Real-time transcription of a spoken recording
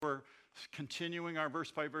continuing our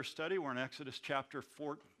verse-by-verse study. We're in Exodus chapter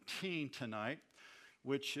 14 tonight,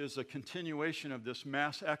 which is a continuation of this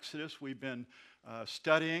mass exodus we've been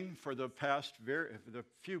studying for the past the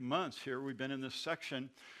few months here. We've been in this section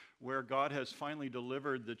where God has finally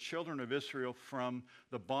delivered the children of Israel from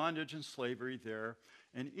the bondage and slavery there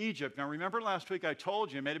in Egypt. Now, remember last week I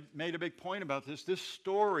told you, made a big point about this. This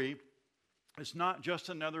story is not just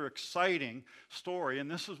another exciting story,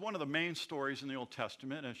 and this is one of the main stories in the Old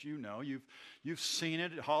Testament. As you know, you've seen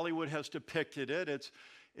it. Hollywood has depicted it.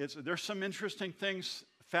 There's some interesting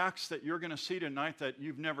facts that you're going to see tonight that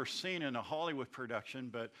you've never seen in a Hollywood production,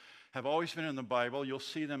 but have always been in the Bible. You'll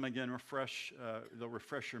see them again. They'll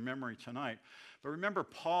refresh your memory tonight. But remember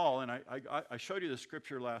Paul, and I showed you the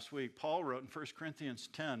scripture last week. Paul wrote in 1 Corinthians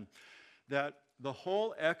 10 that the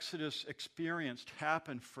whole Exodus experience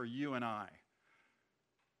happened for you and I.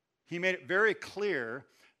 He made it very clear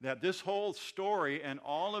that this whole story and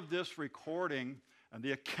all of this recording and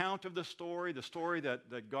the account of the story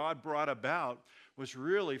that God brought about was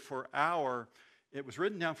really it was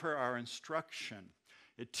written down for our instruction.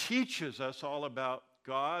 It teaches us all about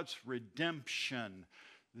God's redemption.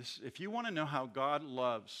 If you want to know how God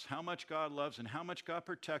loves, how much God loves and how much God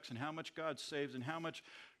protects and how much God saves and how much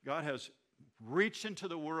God has reached into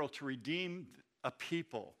the world to redeem a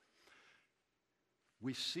people,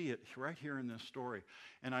 we see it right here in this story.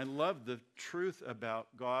 And I love the truth about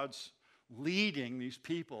God's leading these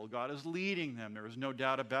people. God is leading them. There is no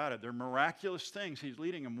doubt about it. They're miraculous things He's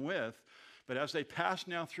leading them with. But as they pass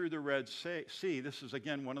now through the Red Sea, this is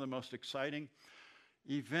again one of the most exciting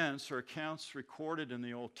events or accounts recorded in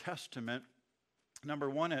the Old Testament. Number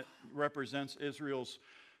one, it represents Israel's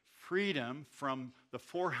freedom from the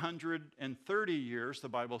 430 years, the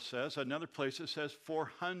Bible says. Another place it says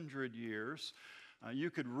 400 years.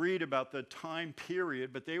 You could read about the time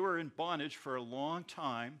period, but they were in bondage for a long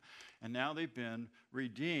time, and now they've been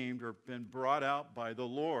redeemed or been brought out by the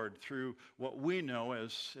Lord through what we know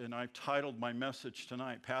as, and I've titled my message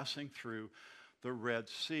tonight, Passing Through the Red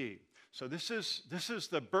Sea. So this is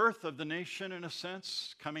the birth of the nation in a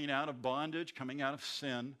sense, coming out of bondage, coming out of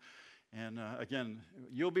sin. And again,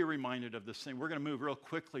 you'll be reminded of this thing. We're going to move real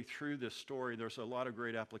quickly through this story. There's a lot of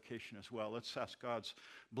great application as well. Let's ask God's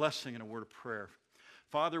blessing and a word of prayer.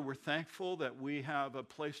 Father, we're thankful that we have a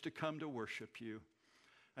place to come to worship you.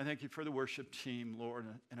 I thank you for the worship team, Lord,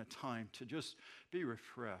 and a time to just be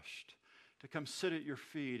refreshed, to come sit at your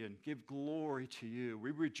feet and give glory to you.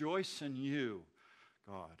 We rejoice in you,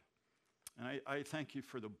 God. And I thank you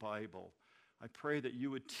for the Bible. I pray that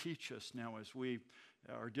you would teach us now as we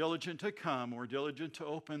are diligent to come, we're diligent to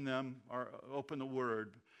open the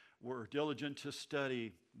Word, we're diligent to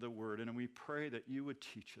study the Word, and we pray that you would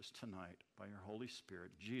teach us tonight by your Holy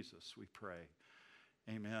Spirit. Jesus, we pray.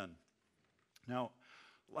 Amen. Now,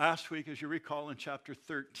 last week, as you recall in chapter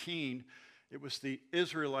 13, it was the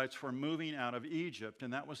Israelites were moving out of Egypt,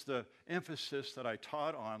 and that was the emphasis that I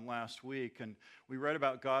taught on last week. And we read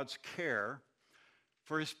about God's care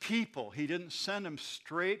for his people. He didn't send them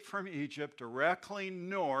straight from Egypt directly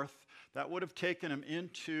north. That would have taken them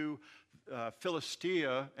into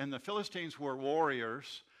Philistia, and the Philistines were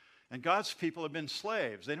warriors, and God's people have been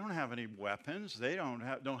slaves. They don't have any weapons. They don't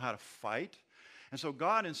know how to fight. And so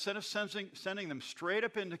God, instead of sending them straight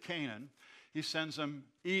up into Canaan, he sends them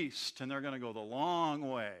east, and they're going to go the long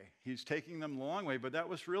way. He's taking them the long way, but that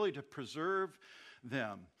was really to preserve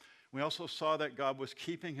them. We also saw that God was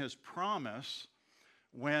keeping his promise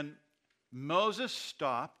when Moses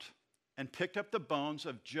stopped and picked up the bones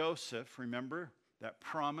of Joseph. Remember that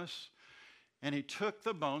promise? And he took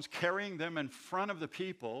the bones, carrying them in front of the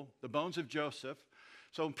people, the bones of Joseph,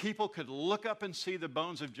 so people could look up and see the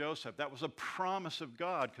bones of Joseph. That was a promise of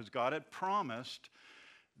God, because God had promised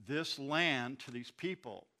this land to these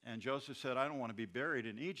people. And Joseph said, I don't want to be buried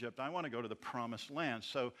in Egypt. I want to go to the promised land.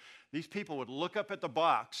 So these people would look up at the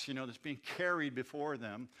box, that's being carried before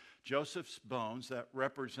them, Joseph's bones that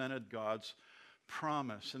represented God's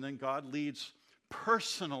promise. And then God leads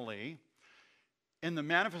personally in the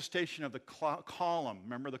manifestation of the column.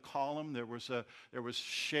 Remember the column? There was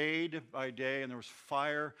shade by day and there was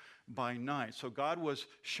fire by night. So God was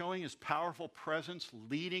showing his powerful presence,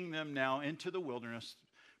 leading them now into the wilderness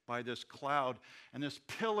by this cloud. And this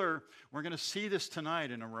pillar, we're going to see this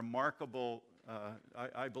tonight in a remarkable,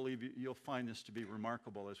 I believe you'll find this to be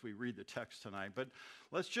remarkable as we read the text tonight. But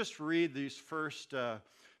let's just read these first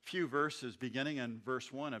few verses, beginning in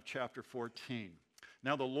verse 1 of chapter 14.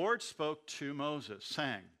 Now the Lord spoke to Moses,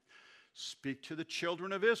 saying, Speak to the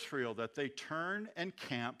children of Israel that they turn and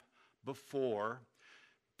camp before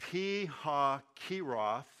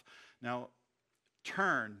Pi-hahiroth. Now,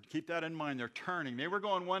 turn. Keep that in mind. They're turning. They were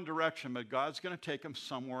going one direction, but God's going to take them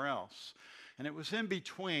somewhere else. And it was in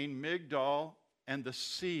between Migdol and the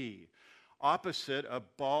sea, opposite of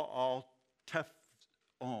Baal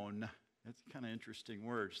Tephon. That's kind of interesting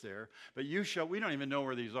words there. But we don't even know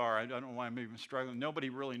where these are. I don't know why I'm even struggling. Nobody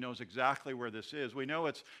really knows exactly where this is. We know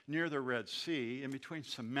it's near the Red Sea, in between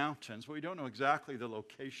some mountains, but we don't know exactly the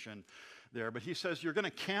location there. But he says, you're going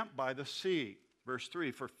to camp by the sea. Verse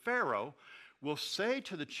 3, for Pharaoh will say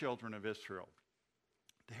to the children of Israel,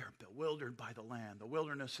 they are bewildered by the land. The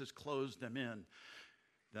wilderness has closed them in.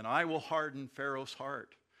 Then I will harden Pharaoh's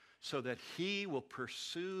heart so that he will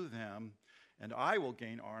pursue them, and I will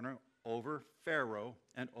gain honor over Pharaoh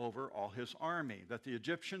and over all his army, that the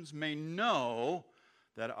Egyptians may know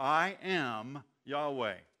that I am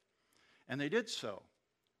Yahweh. And they did so.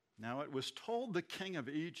 Now it was told the king of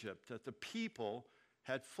Egypt that the people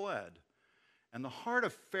had fled. And the heart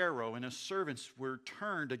of Pharaoh and his servants were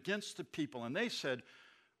turned against the people. And they said,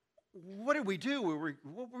 what did we do? What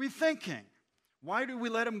were we thinking? Why did we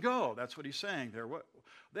let them go? That's what he's saying there.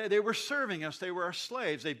 They were serving us. They were our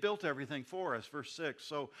slaves. They built everything for us. Verse 6.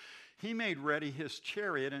 So he made ready his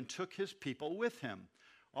chariot and took his people with him.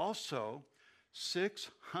 Also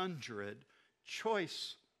 600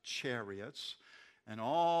 choice chariots and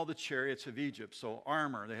all the chariots of Egypt. So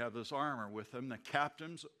armor, they have this armor with them, the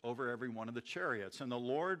captains over every one of the chariots. And the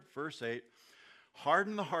Lord, verse 8,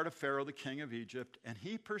 hardened the heart of Pharaoh, the king of Egypt, and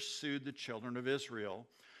he pursued the children of Israel.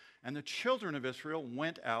 And the children of Israel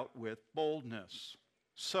went out with boldness.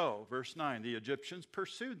 So, verse 9, the Egyptians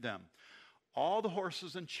pursued them, all the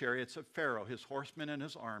horses and chariots of Pharaoh, his horsemen and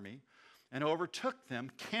his army, and overtook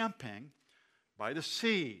them camping by the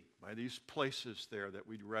sea, by these places there that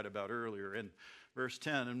we read about earlier. In verse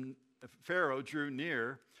 10, and Pharaoh drew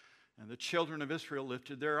near, and the children of Israel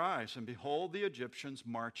lifted their eyes, and behold, the Egyptians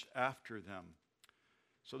marched after them.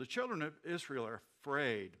 So the children of Israel are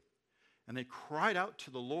afraid, and they cried out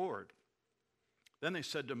to the Lord. Then they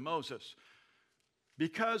said to Moses,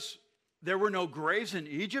 because there were no graves in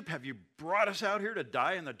Egypt, have you brought us out here to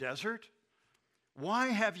die in the desert? Why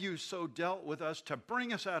have you so dealt with us to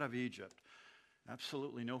bring us out of Egypt?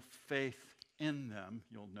 Absolutely no faith in them,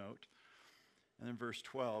 you'll note. And then verse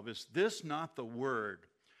 12, is this not the word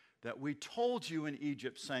that we told you in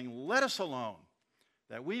Egypt, saying, let us alone,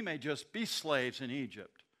 that we may just be slaves in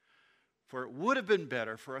Egypt? For it would have been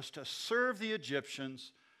better for us to serve the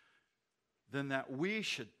Egyptians than that we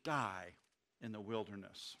should die in the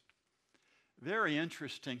wilderness. Very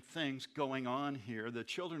interesting things going on here. The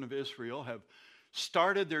children of Israel have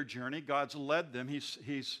started their journey. God's led them.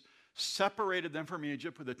 He's separated them from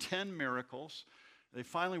Egypt with the 10 miracles. They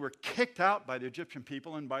finally were kicked out by the Egyptian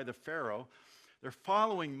people and by the Pharaoh. They're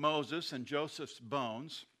following Moses and Joseph's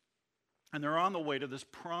bones, and they're on the way to this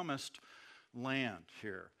promised land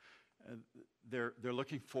here. They're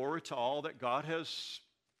looking forward to all that God has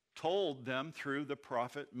told them through the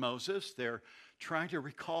prophet Moses. They're trying to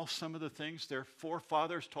recall some of the things their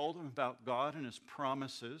forefathers told them about God and his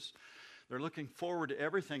promises. They're looking forward to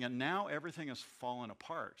everything, and now everything has fallen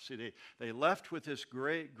apart. See, they left with this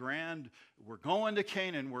great, grand, we're going to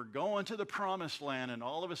Canaan, we're going to the promised land, and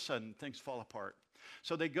all of a sudden things fall apart.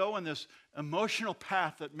 So they go in this emotional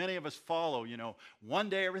path that many of us follow. You know, one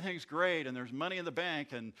day everything's great and there's money in the bank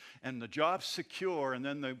and the job's secure, and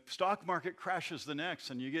then the stock market crashes the next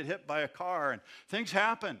and you get hit by a car and things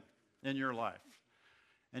happen in your life.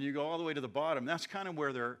 And you go all the way to the bottom. That's kind of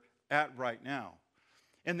where they're at right now.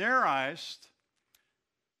 In their eyes,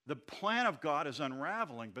 the plan of God is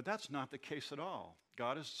unraveling, but that's not the case at all.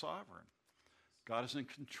 God is sovereign. God is in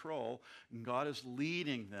control, and God is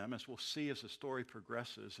leading them, as we'll see as the story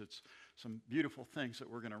progresses. It's some beautiful things that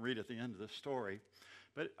we're going to read at the end of the story.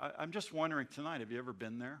 But I'm just wondering tonight, have you ever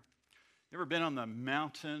been there? You ever been on the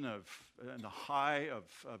mountain and the high of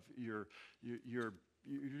you're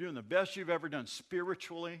doing the best you've ever done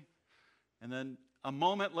spiritually, and then a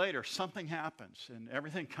moment later something happens and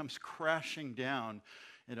everything comes crashing down.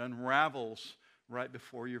 It unravels right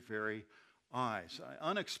before your very eyes.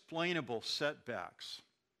 Unexplainable setbacks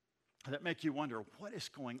that make you wonder, what is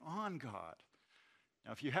going on, God?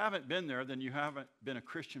 Now, if you haven't been there, then you haven't been a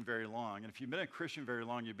Christian very long. And if you've been a Christian very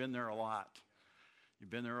long, you've been there a lot. You've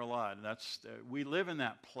been there a lot. And we live in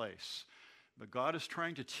that place. But God is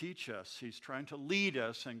trying to teach us. He's trying to lead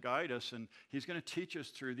us and guide us. And he's going to teach us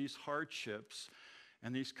through these hardships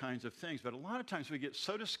and these kinds of things. But a lot of times we get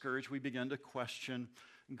so discouraged, we begin to question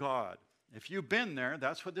God. If you've been there,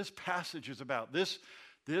 that's what this passage is about. This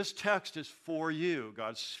text is for you.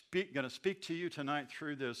 God's going to speak to you tonight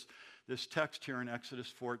through this text here in Exodus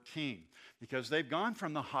 14. Because they've gone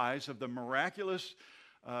from the highs of the miraculous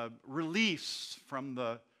release from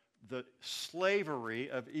the slavery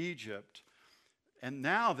of Egypt. And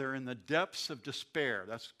now they're in the depths of despair.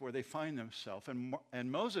 That's where they find themselves.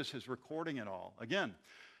 And Moses is recording it all. Again,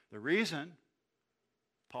 the reason,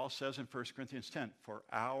 Paul says in 1 Corinthians 10, for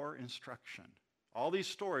our instruction. All these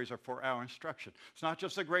stories are for our instruction. It's not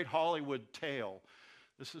just a great Hollywood tale.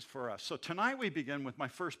 This is for us. So tonight we begin with my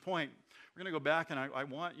first point. We're going to go back, and I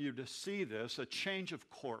want you to see this, a change of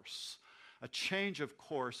course. A change of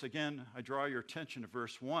course. Again, I draw your attention to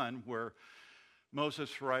verse 1, where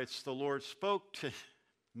Moses writes, the Lord spoke to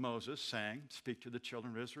Moses, saying, speak to the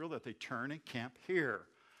children of Israel that they turn and camp here.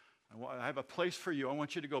 I have a place for you. I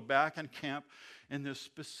want you to go back and camp in this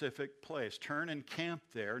specific place. Turn and camp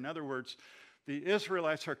there. In other words, the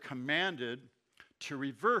Israelites are commanded to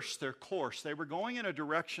reverse their course. They were going in a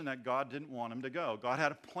direction that God didn't want them to go. God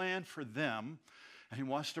had a plan for them, and he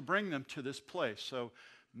wants to bring them to this place. So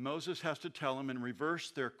Moses has to tell them and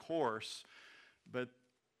reverse their course, but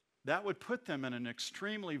that would put them in an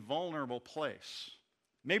extremely vulnerable place.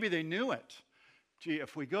 Maybe they knew it. Gee,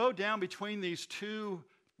 if we go down between these two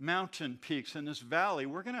mountain peaks in this valley,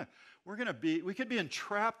 we could be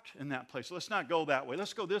entrapped in that place. Let's not go that way.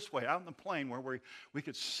 Let's go this way, out in the plain where we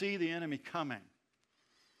could see the enemy coming.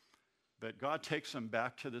 But God takes them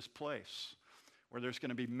back to this place where there's going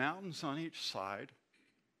to be mountains on each side,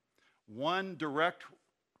 one direct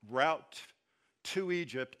route to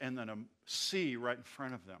Egypt, and then a sea right in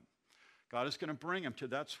front of them. God is going to bring them to,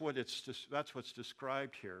 that's what's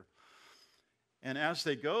described here. And as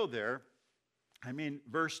they go there,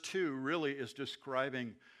 verse 2 really is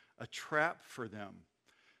describing a trap for them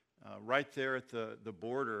right there at the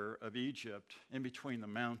border of Egypt, in between the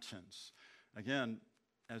mountains. Again,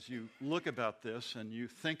 as you look about this and you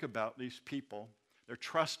think about these people, they're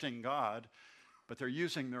trusting God, but they're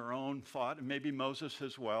using their own thought, and maybe Moses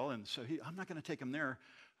as well. And so I'm not going to take them there,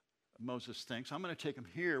 Moses thinks. I'm going to take them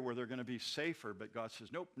here where they're going to be safer. But God says,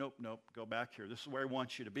 nope, go back here. This is where I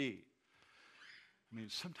want you to be.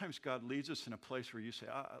 Sometimes God leads us in a place where you say,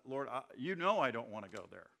 Lord, you know I don't want to go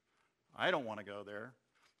there. I don't want to go there.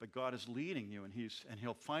 But God is leading you, and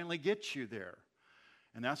he'll finally get you there.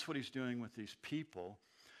 And that's what he's doing with these people.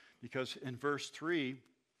 Because in verse 3,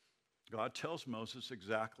 God tells Moses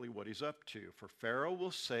exactly what he's up to. For Pharaoh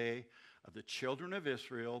will say of the children of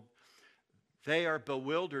Israel, they are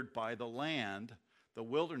bewildered by the land. The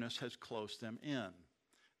wilderness has closed them in.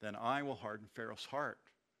 Then I will harden Pharaoh's heart.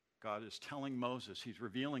 God is telling Moses, he's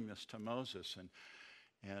revealing this to Moses.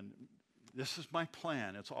 And this is my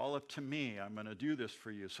plan. It's all up to me. I'm going to do this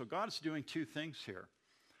for you. So God is doing two things here.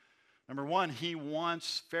 Number one, he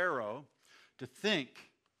wants Pharaoh to think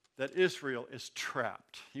that Israel is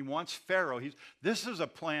trapped. He wants Pharaoh. This is a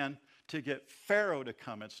plan to get Pharaoh to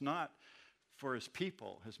come. It's not for his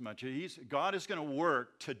people as much. God is going to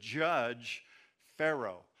work to judge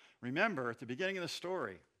Pharaoh. Remember, at the beginning of the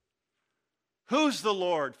story, who's the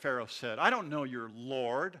Lord? Pharaoh said. I don't know your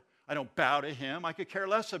Lord. I don't bow to him. I could care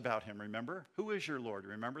less about him, remember? Who is your Lord?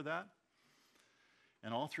 Remember that?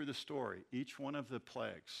 And all through the story, each one of the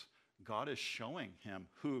plagues, God is showing him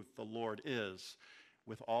who the Lord is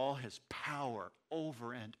with all his power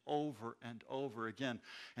over and over and over again.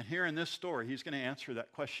 And here in this story, he's going to answer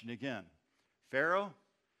that question again. Pharaoh,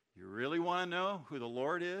 you really want to know who the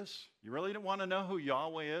Lord is? You really want to know who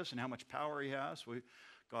Yahweh is and how much power he has?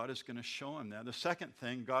 God is going to show him that. The second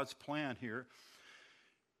thing, God's plan here,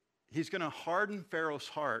 he's going to harden Pharaoh's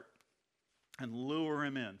heart and lure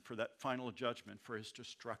him in for that final judgment, for his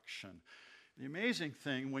destruction. The amazing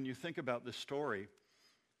thing, when you think about this story,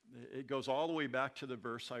 it goes all the way back to the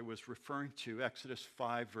verse I was referring to, Exodus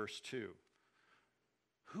 5, verse 2.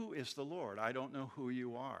 Who is the Lord? I don't know who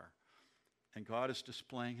you are. And God is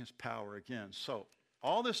displaying his power again. So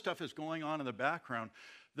all this stuff is going on in the background.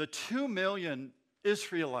 The 2 million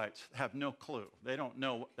Israelites have no clue. They don't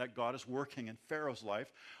know that God is working in Pharaoh's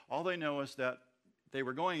life. All they know is that they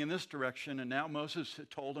were going in this direction, and now Moses had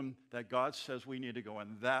told them that God says we need to go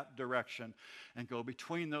in that direction and go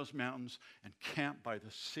between those mountains and camp by the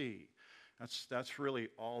sea. That's really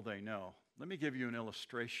all they know. Let me give you an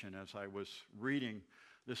illustration. As I was reading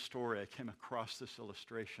this story, I came across this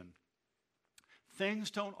illustration.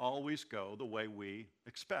 Things don't always go the way we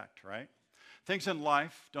expect, right? Things in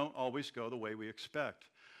life don't always go the way we expect.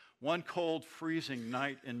 One cold, freezing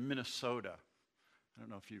night in Minnesota. I don't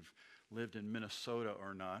know if you've lived in Minnesota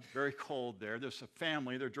or not. Very cold there. There's a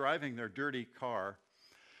family. They're driving their dirty car.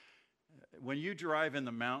 When you drive in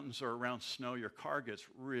the mountains or around snow, your car gets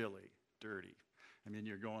really dirty.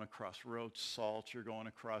 You're going across road salt. You're going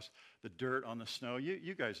across the dirt on the snow.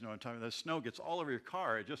 You guys know what I'm talking about. The snow gets all over your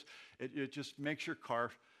car. It just makes your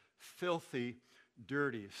car filthy,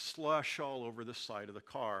 dirty, slush all over the side of the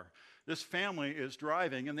car. This family is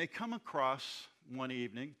driving, and they come across one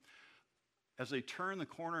evening, as they turn the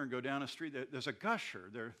corner and go down a street, there's a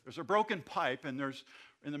gusher. There's a broken pipe, and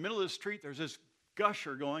in the middle of the street, there's this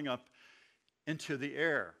gusher going up into the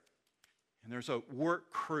air. And there's a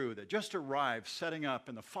work crew that just arrived, setting up,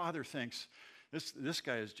 and the father thinks, this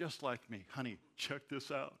guy is just like me. Honey, check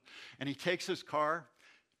this out. And he takes his car,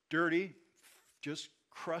 dirty, just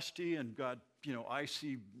crusty, and got,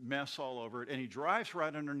 icy mess all over it, and he drives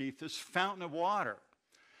right underneath this fountain of water.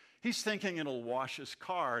 He's thinking it'll wash his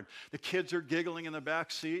car. And the kids are giggling in the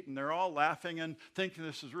back seat, and they're all laughing and thinking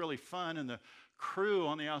this is really fun. And the crew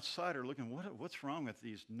on the outside are looking, what's wrong with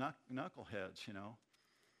these knuckleheads,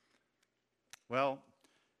 Well,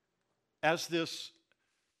 as this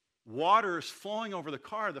water is flowing over the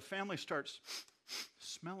car, the family starts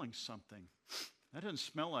smelling something. That doesn't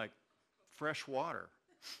smell like fresh water.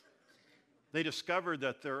 They discovered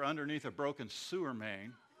that they're underneath a broken sewer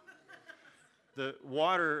main. The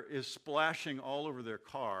water is splashing all over their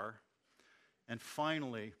car, and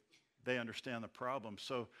finally, they understand the problem.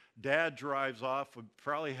 So Dad drives off,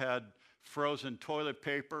 probably had frozen toilet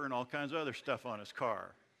paper and all kinds of other stuff on his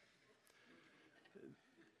car.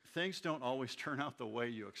 Things don't always turn out the way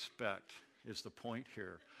you expect, is the point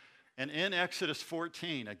here. And in Exodus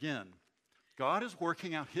 14, again, God is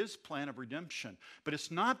working out his plan of redemption, but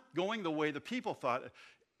it's not going the way the people thought.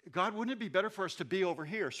 God, wouldn't it be better for us to be over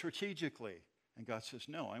here strategically? And God says,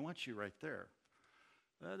 no, I want you right there.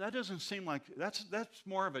 That doesn't seem like, that's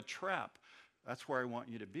more of a trap. That's where I want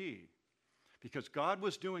you to be. Because God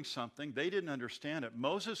was doing something, they didn't understand it.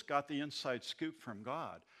 Moses got the inside scoop from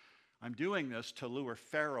God. I'm doing this to lure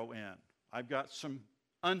Pharaoh in. I've got some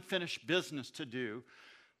unfinished business to do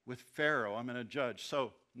with Pharaoh. I'm going to judge.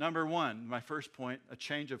 So, number one, my first point, a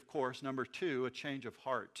change of course. Number two, a change of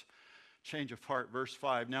heart. Change of heart, verse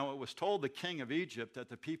 5. Now it was told the king of Egypt that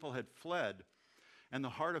the people had fled, and the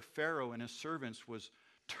heart of Pharaoh and his servants was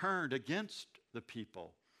turned against the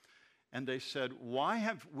people. And they said, why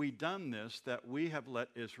have we done this, that we have let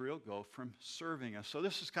Israel go from serving us? So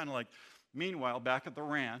this is kind of like, meanwhile, back at the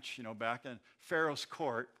ranch, back in Pharaoh's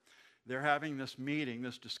court, they're having this meeting,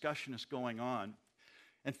 this discussion is going on.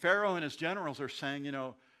 And Pharaoh and his generals are saying,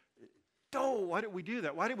 why did we do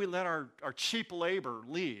that? Why did we let our cheap labor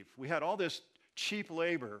leave? We had all this cheap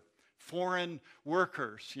labor, foreign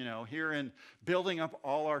workers, here in building up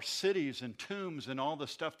all our cities and tombs and all the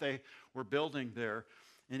stuff they were building there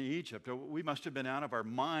in Egypt. We must have been out of our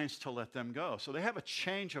minds to let them go. So they have a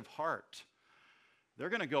change of heart. They're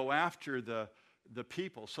going to go after the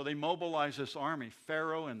people. So they mobilize this army.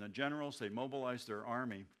 Pharaoh and the generals, they mobilize their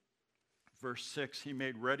army. Verse 6, he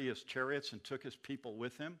made ready his chariots and took his people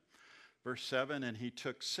with him. Verse 7, and he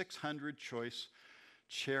took 600 choice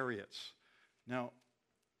chariots. Now,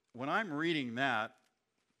 when I'm reading that,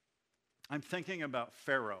 I'm thinking about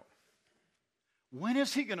Pharaoh. When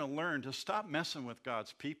is he going to learn to stop messing with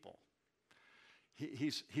God's people?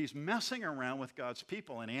 He's messing around with God's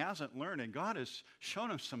people, and he hasn't learned. And God has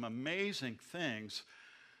shown him some amazing things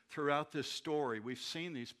throughout this story. We've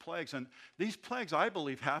seen these plagues, and these plagues, I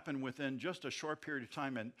believe, happen within just a short period of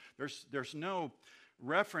time. And there's no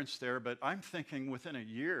reference there, but I'm thinking within a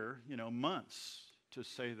year, months, to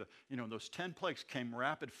say that, those 10 plagues came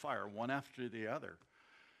rapid fire, one after the other.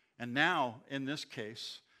 And now, in this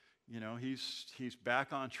case, he's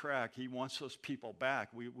back on track. He wants those people back.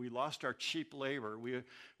 We lost our cheap labor.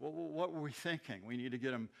 What were we thinking? We need to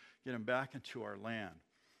get them back into our land.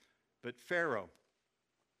 But Pharaoh,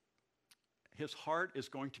 his heart is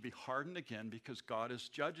going to be hardened again because God is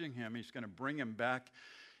judging him. He's going to bring him back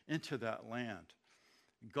into that land.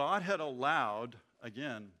 God had allowed,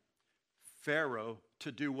 again, Pharaoh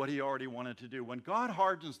to do what he already wanted to do. When God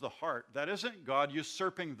hardens the heart, that isn't God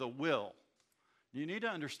usurping the will. You need to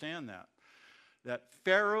understand that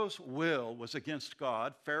Pharaoh's will was against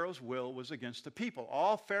God. Pharaoh's will was against the people.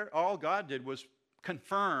 All God did was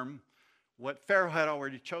confirm what Pharaoh had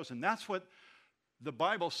already chosen. That's what the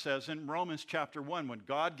Bible says in Romans chapter 1. When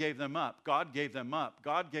God gave them up, God gave them up.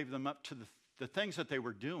 God gave them up to the things that they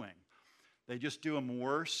were doing. They just do them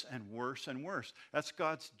worse and worse and worse. That's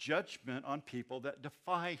God's judgment on people that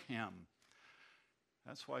defy him.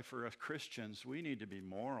 That's why for us Christians, we need to be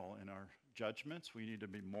moral in our judgments. We need to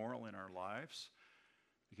be moral in our lives,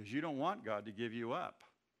 because you don't want God to give you up.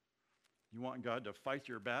 You want God to fight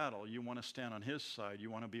your battle. You want to stand on his side. You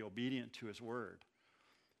want to be obedient to his word,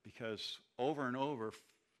 because over and over,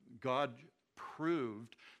 God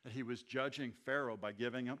proved that he was judging Pharaoh by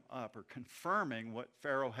giving him up or confirming what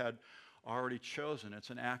Pharaoh had already chosen.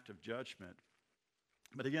 It's an act of judgment.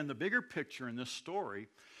 But again, the bigger picture in this story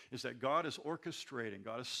is that God is orchestrating,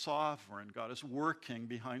 God is sovereign, God is working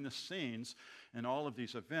behind the scenes in all of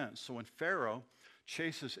these events. So when Pharaoh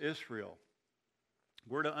chases Israel,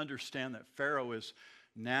 we're to understand that Pharaoh is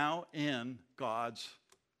now in God's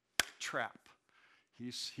trap.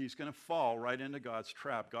 He's going to fall right into God's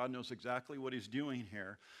trap. God knows exactly what he's doing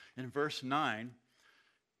here. In verse 9,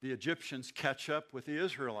 the Egyptians catch up with the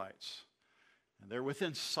Israelites. And they're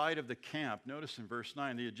within sight of the camp. Notice in verse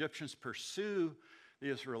 9, the Egyptians pursue the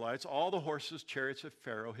Israelites, all the horses, chariots of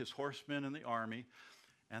Pharaoh, his horsemen, and the army,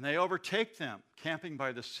 and they overtake them, camping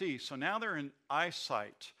by the sea. So now they're in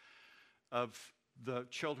eyesight of the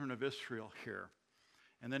children of Israel here.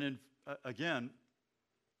 And then again,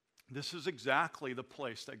 this is exactly the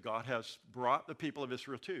place that God has brought the people of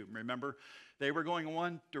Israel to. Remember, they were going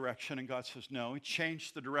one direction, and God says no. He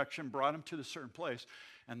changed the direction, brought them to the certain place.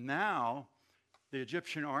 And now the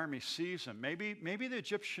Egyptian army sees them. Maybe the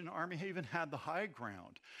Egyptian army even had the high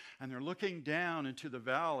ground, and they're looking down into the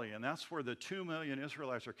valley, and that's where the 2 million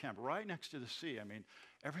Israelites are camped, right next to the sea. I mean,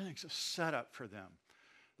 everything's a setup for them.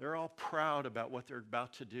 They're all proud about what they're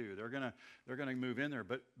about to do. They're gonna move in there,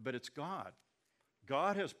 but it's God.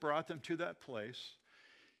 God has brought them to that place.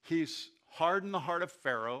 He's hardened the heart of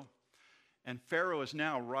Pharaoh, and Pharaoh is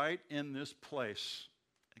now right in this place.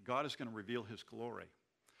 And God is going to reveal his glory.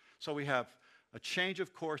 So we have a change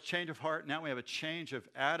of course, change of heart. Now we have a change of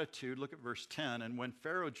attitude. Look at verse 10. And when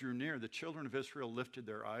Pharaoh drew near, the children of Israel lifted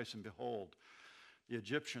their eyes, and behold, the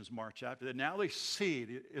Egyptians march after them. Now they see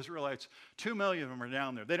the Israelites, 2 million of them are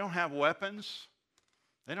down there. They don't have weapons.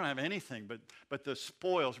 They don't have anything but the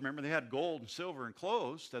spoils. Remember, they had gold and silver and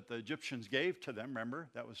clothes that the Egyptians gave to them. Remember,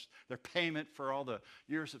 that was their payment for all the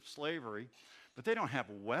years of slavery. But they don't have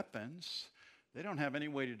weapons. They don't have any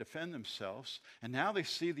way to defend themselves. And now they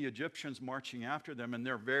see the Egyptians marching after them, and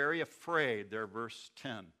they're very afraid. They're verse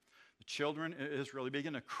 10. The children of Israel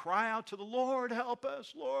begin to cry out to the Lord, help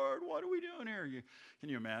us, Lord, what are we doing here? Can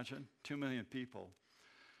you imagine? 2 million people.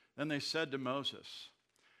 Then they said to Moses,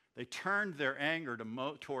 they turned their anger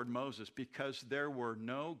toward Moses because there were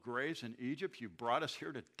no graves in Egypt. You brought us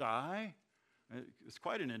here to die? It's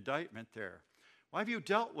quite an indictment there. Why have you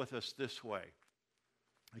dealt with us this way?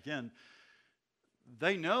 Again,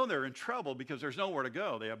 they know they're in trouble because there's nowhere to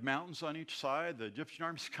go. They have mountains on each side. The Egyptian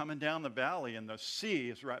army's coming down the valley, and the sea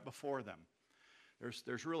is right before them.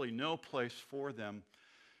 There's really no place for them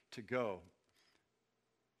to go.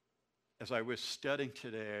 As I was studying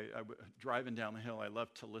today, driving down the hill, I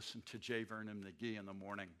love to listen to J. Vernon McGee in the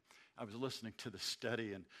morning. I was listening to the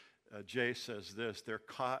study, and Jay says this, they're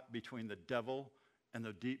caught between the devil and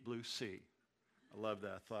the deep blue sea. I love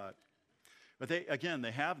that thought. But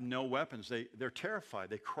they have no weapons. They're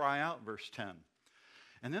terrified. They cry out, verse 10.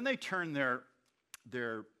 And then they turn their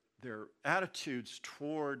attitudes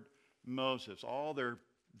toward Moses. All their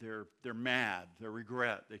mad, their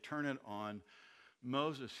regret. They turn it on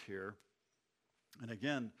Moses here. And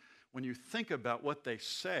again, when you think about what they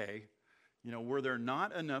say, were there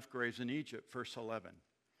not enough graves in Egypt, verse 11.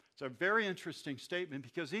 It's a very interesting statement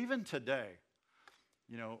because even today,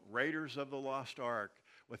 Raiders of the Lost Ark,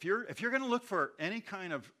 if you're going to look for any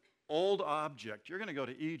kind of old object, you're going to go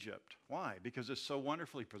to Egypt. Why? Because it's so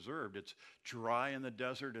wonderfully preserved. It's dry in the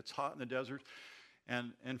desert. It's hot in the desert.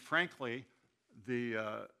 And frankly,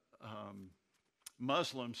 the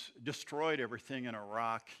Muslims destroyed everything in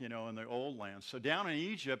Iraq, in the old lands. So down in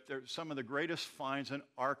Egypt, there's some of the greatest finds and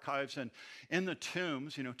archives. And in the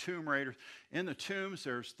tombs, tomb raiders, in the tombs,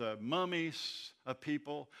 there's the mummies of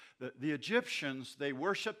people. The Egyptians, they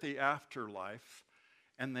worshiped the afterlife,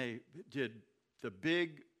 and they did the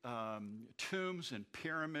big tombs and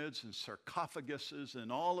pyramids and sarcophaguses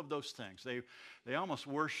and all of those things. They almost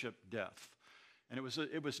worshiped death. And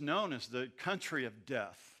it was known as the country of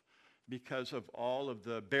death, because of all of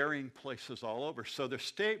the burying places all over. So the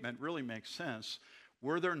statement really makes sense.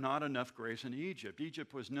 Were there not enough graves in Egypt?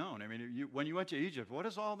 Egypt was known. I mean, when you went to Egypt, what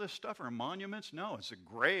is all this stuff? Are monuments? No, it's the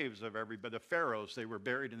graves of everybody. The pharaohs, they were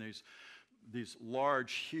buried in these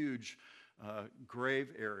large, huge grave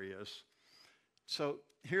areas. So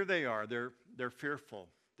here they are. They're fearful.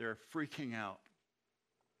 They're freaking out.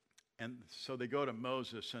 And so they go to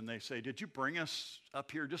Moses and they say, did you bring us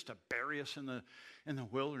up here just to bury us in the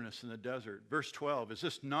wilderness, in the desert? Verse 12, is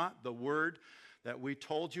this not the word that we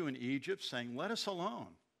told you in Egypt, saying, let us alone?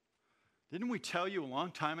 Didn't we tell you a long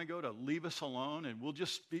time ago to leave us alone and we'll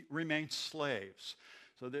just remain slaves?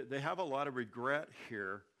 So they have a lot of regret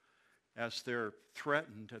here as they're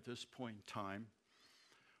threatened at this point in time.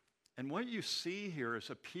 And what you see here is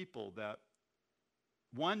a people that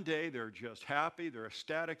one day they're just happy, they're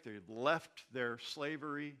ecstatic, they've left their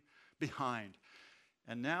slavery behind.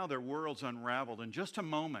 And now their world's unraveled. In just a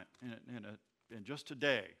moment, in just a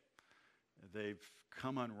day, they've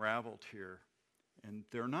come unraveled here. And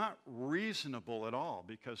they're not reasonable at all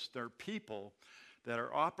because they're people that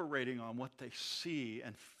are operating on what they see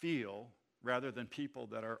and feel rather than people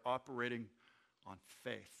that are operating on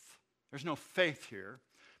faith. There's no faith here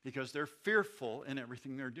because they're fearful in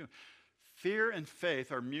everything they're doing. Fear and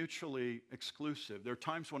faith are mutually exclusive. There are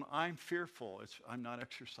times when I'm fearful. I'm not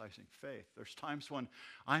exercising faith. There's times when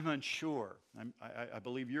I'm unsure. I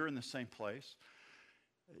believe you're in the same place.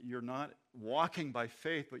 You're not walking by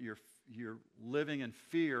faith, but you're living in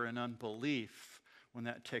fear and unbelief when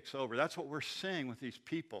that takes over. That's what we're seeing with these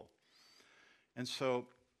people. And so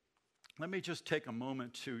let me just take a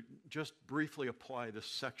moment to just briefly apply this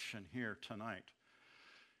section here tonight.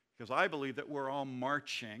 Because I believe that we're all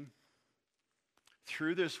marching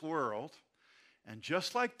through this world, and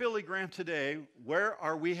just like Billy Graham today, where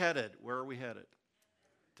are we headed? Where are we headed?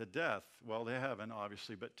 To death. Well, to heaven,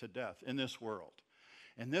 obviously, but to death in this world.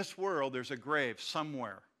 In this world, there's a grave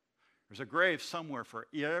somewhere. There's a grave somewhere for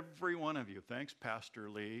every one of you. Thanks, Pastor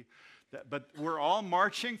Lee. But we're all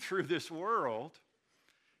marching through this world,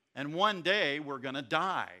 and one day we're going to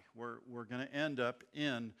die. We're going to end up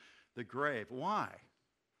in the grave. Why?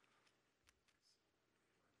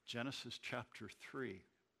 Genesis chapter 3.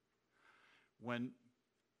 When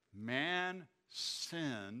man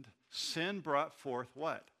sinned, sin brought forth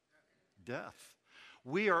what? Death.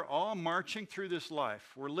 We are all marching through this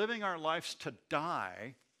life. We're living our lives to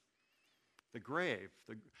die, the grave.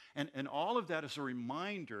 And all of that is a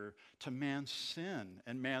reminder to man's sin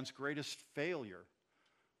and man's greatest failure,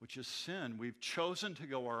 which is sin. We've chosen to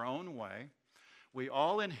go our own way. We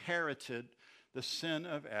all inherited the sin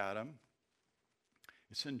of Adam.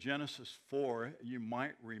 It's in Genesis 4, you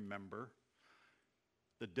might remember,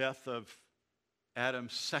 the death of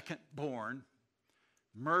Adam's second-born,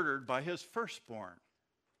 murdered by his firstborn.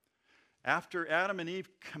 After Adam and Eve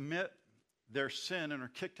commit their sin and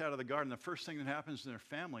are kicked out of the garden, the first thing that happens in their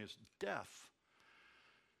family is death.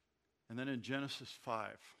 And then in Genesis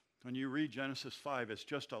 5, when you read Genesis 5, it's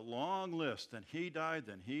just a long list. Then he died,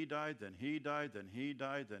 then he died, then he died, then he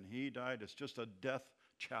died, then he died. It's just a death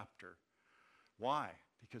chapter. Why?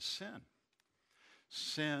 Because sin.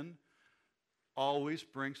 Sin always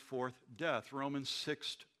brings forth death. Romans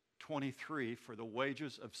 6:23, for the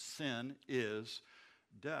wages of sin is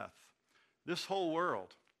death. This whole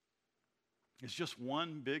world is just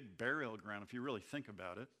one big burial ground if you really think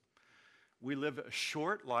about it. We live a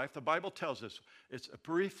short life. The Bible tells us it's a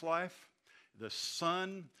brief life. The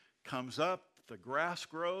sun comes up, the grass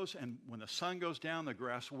grows, and when the sun goes down, the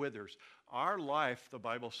grass withers. Our life, the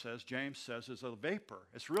Bible says, James says, is a vapor.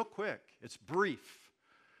 It's real quick. It's brief.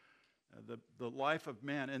 The life of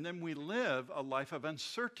man. And then we live a life of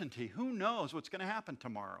uncertainty. Who knows what's going to happen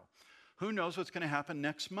tomorrow? Who knows what's going to happen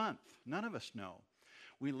next month? None of us know.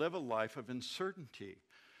 We live a life of uncertainty.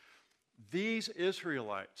 These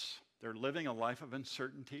Israelites, they're living a life of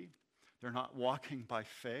uncertainty. They're not walking by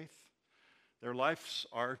faith. Their lives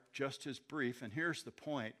are just as brief. And here's the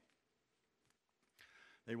point.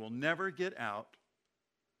 They will never get out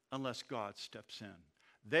unless God steps in.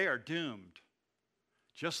 They are doomed,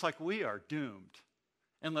 just like we are doomed,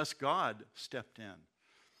 unless God stepped in.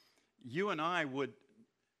 You and I would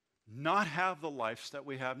not have the lives that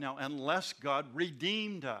we have now unless God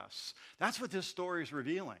redeemed us. That's what this story is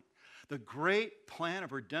revealing. The great plan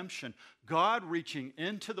of redemption, God reaching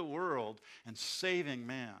into the world and saving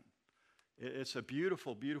man. It's a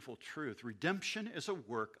beautiful, beautiful truth. Redemption is a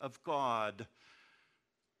work of God.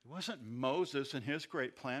 It wasn't Moses and his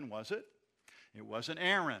great plan, was it? It wasn't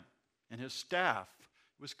Aaron and his staff.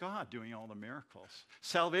 It was God doing all the miracles.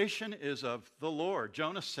 Salvation is of the Lord.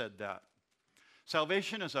 Jonah said that.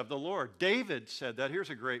 Salvation is of the Lord. David said that. Here's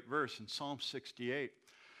a great verse in Psalm 68.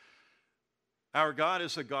 Our God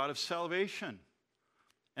is a God of salvation,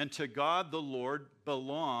 and to God the Lord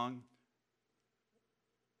belong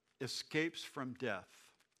escapes from death,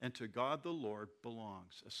 and to God the Lord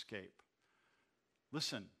belongs escape.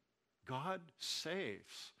 Listen, God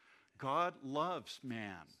saves. God loves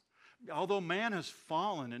man. Although man has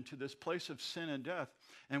fallen into this place of sin and death,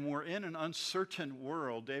 and we're in an uncertain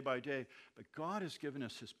world day by day, but God has given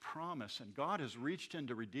us his promise, and God has reached in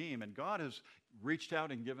to redeem, and God has reached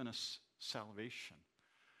out and given us salvation.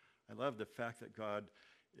 I love the fact that God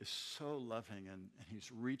is so loving, and he's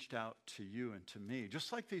reached out to you and to me,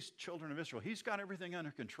 just like these children of Israel. He's got everything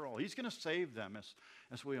under control. He's going to save them,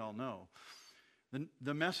 as we all know.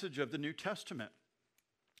 The message of the New Testament,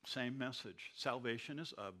 same message. Salvation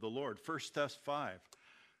is of the Lord. 1 Thess 5.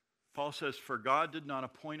 Paul says, "For God did not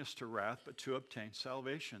appoint us to wrath, but to obtain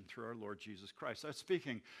salvation through our Lord Jesus Christ." That's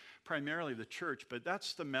speaking primarily of the church, but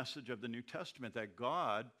that's the message of the New Testament, that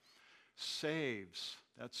God saves.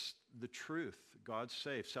 That's the truth. God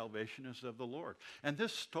saves. Salvation is of the Lord. And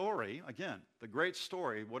this story, again, the great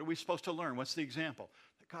story, what are we supposed to learn? What's the example?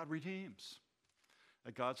 That God redeems.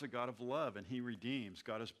 That God's a God of love, and he redeems.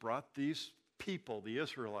 God has brought these people, the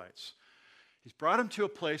Israelites, he's brought them to a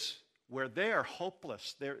place where they are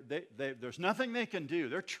hopeless. There's nothing they can do.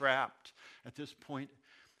 They're trapped at this point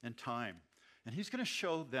in time. And he's going to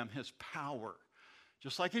show them his power.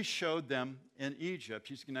 Just like he showed them in Egypt,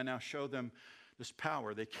 he's going to now show them this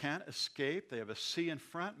power. They can't escape. They have a sea in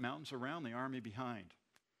front, mountains around, the army behind.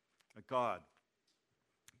 But God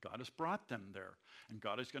has brought them there. And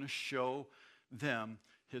God is going to show them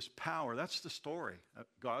his power. That's the story.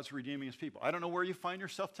 God's redeeming his people. I don't know where you find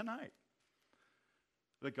yourself tonight.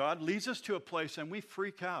 But God leads us to a place and we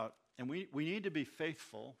freak out. And we need to be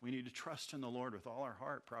faithful. We need to trust in the Lord with all our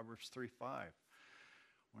heart, Proverbs 3:5.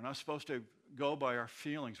 We're not supposed to go by our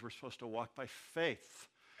feelings. We're supposed to walk by faith.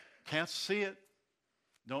 Can't see it.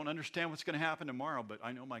 Don't understand what's going to happen tomorrow, but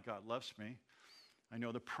I know my God loves me. I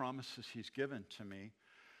know the promises he's given to me.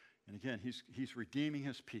 And again, he's redeeming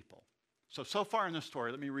his people. So far in this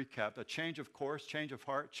story, let me recap. A change of course, change of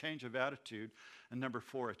heart, change of attitude. And number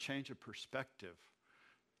 4, a change of perspective.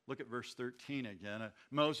 Look at verse 13 again.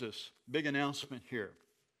 Moses, big announcement here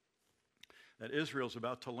that Israel's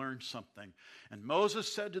about to learn something. And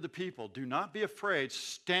Moses said to the people, "Do not be afraid.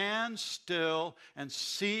 Stand still and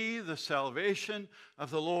see the salvation of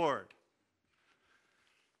the Lord."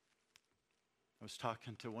 I was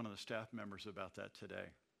talking to one of the staff members about that today.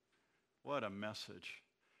 What a message.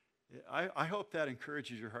 I hope that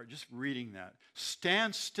encourages your heart, just reading that.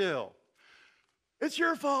 Stand still. It's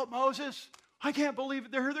your fault, Moses. I can't believe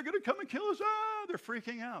it. They're going to come and kill us. They're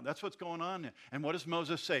freaking out. That's what's going on. And what does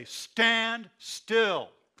Moses say? Stand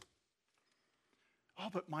still. Oh,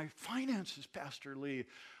 but my finances, Pastor Lee.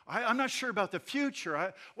 I'm not sure about the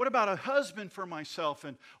future. What about a husband for myself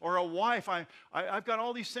or a wife? I've got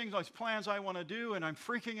all these things, these plans I want to do, and I'm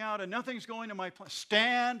freaking out, and nothing's going to my plan.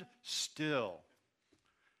 Stand still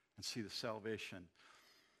and see the salvation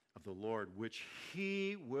of the Lord, which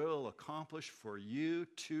he will accomplish for you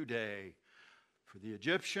today. For the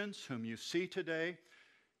Egyptians whom you see today,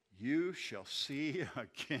 you shall see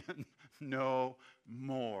again no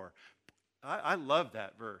more. I love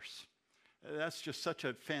that verse. That's just such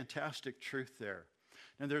a fantastic truth there.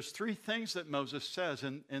 And there's 3 things that Moses says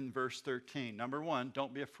in verse 13. Number 1,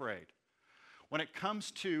 don't be afraid. When it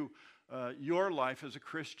comes to your life as a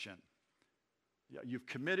Christian, you've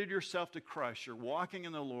committed yourself to Christ. You're walking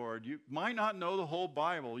in the Lord. You might not know the whole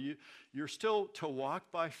Bible. You're still to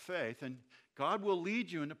walk by faith. And God will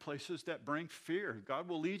lead you into places that bring fear. God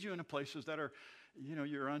will lead you into places that are,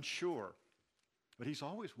 you're unsure. But he's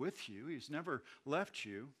always with you. He's never left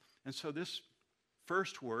you. And so this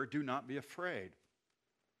first word, do not be afraid.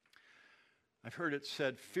 I've heard it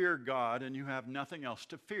said, fear God and you have nothing else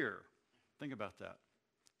to fear. Think about that.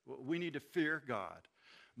 We need to fear God.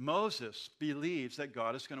 Moses believes that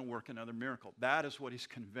God is going to work another miracle. That is what he's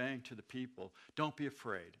conveying to the people. Don't be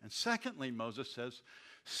afraid. And secondly, Moses says,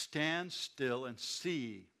 stand still and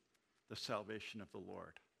see the salvation of the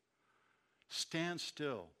Lord. Stand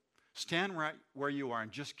still. Stand right where you are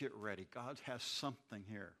and just get ready. God has something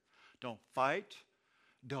here. Don't fight.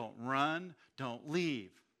 Don't run. Don't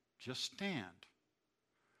leave. Just stand.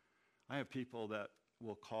 I have people that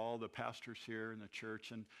will call the pastors here in the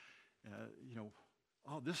church and,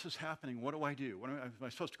 oh, this is happening. What do I do? Am I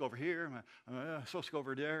supposed to go over here? Am I supposed to go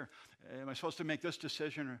over there? Am I supposed to make this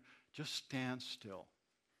decision? Or just stand still.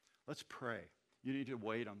 Let's pray. You need to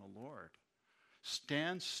wait on the Lord.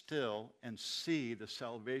 Stand still and see the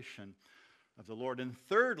salvation of the Lord. And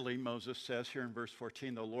thirdly, Moses says here in verse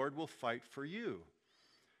 14, the Lord will fight for you,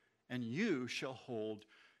 and you shall hold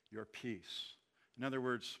your peace. In other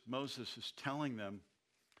words, Moses is telling them,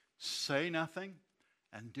 say nothing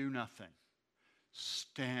and do nothing.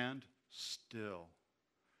 Stand still.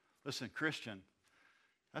 Listen, Christian,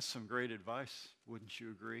 that's some great advice, wouldn't you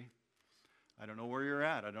agree? I don't know where you're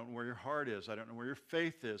at. I don't know where your heart is. I don't know where your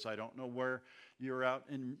faith is. I don't know where you're at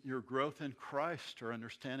in your growth in Christ or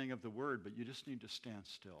understanding of the Word, but you just need to stand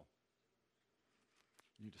still.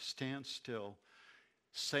 You need to stand still,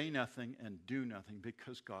 say nothing, and do nothing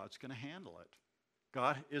because God's going to handle it.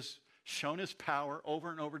 God has shown his power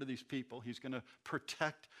over and over to these people. He's going to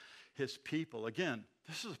protect his people. Again,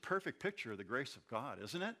 this is a perfect picture of the grace of God,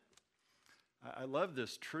 isn't it? I love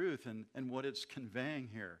this truth and what it's conveying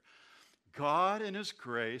here. God in his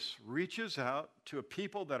grace reaches out to a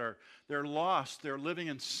people they're lost. They're living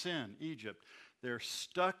in sin, Egypt. They're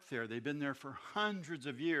stuck there. They've been there for hundreds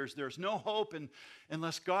of years. There's no hope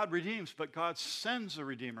unless God redeems, but God sends a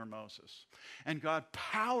Redeemer, Moses. And God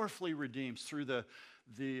powerfully redeems through the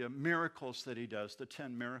miracles that he does, the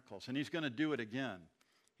 10 miracles. And he's going to do it again.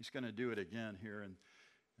 He's going to do it again here. And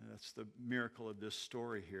that's the miracle of this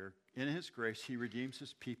story here. In his grace, he redeems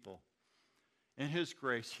his people. In his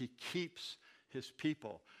grace, he keeps his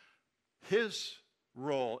people. His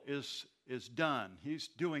role is done. He's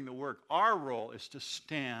doing the work. Our role is to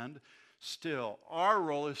stand still. Our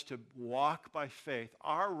role is to walk by faith.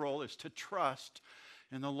 Our role is to trust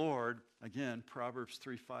in the Lord. Again, Proverbs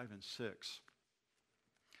 3, 5, and 6.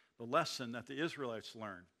 The lesson that the Israelites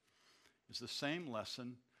learned is the same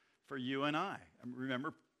lesson for you and I.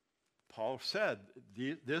 Remember, Paul said,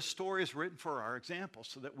 this story is written for our example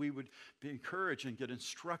so that we would be encouraged and get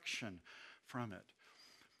instruction from it.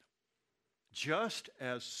 Just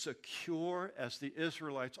as secure as the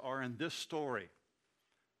Israelites are in this story,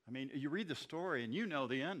 I mean, you read the story and you know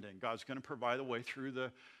the ending. God's going to provide a way through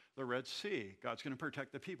the Red Sea. God's going to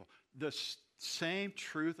protect the people. The same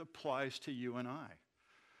truth applies to you and I.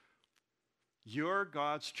 You're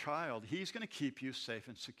God's child. He's going to keep you safe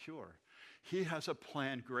and secure. He has a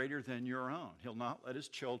plan greater than your own. He'll not let his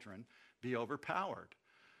children be overpowered.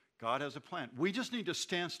 God has a plan. We just need to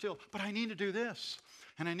stand still. But I need to do this,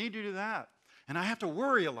 and I need to do that. And I have to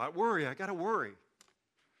worry a lot. I got to worry.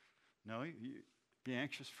 No, you be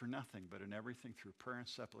anxious for nothing, but in everything through prayer and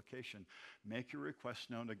supplication, make your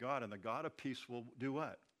requests known to God, and the God of peace will do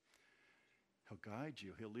what? He'll guide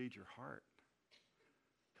you. He'll lead your heart.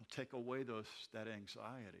 He'll take away that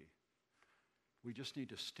anxiety. We just need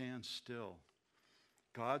to stand still.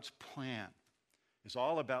 God's plan is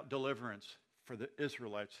all about deliverance for the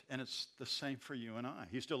Israelites, and it's the same for you and I.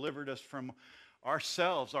 He's delivered us from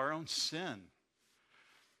ourselves, our own sin.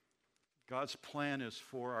 God's plan is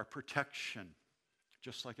for our protection,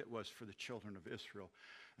 just like it was for the children of Israel.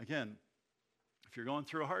 Again, if you're going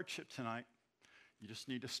through a hardship tonight, you just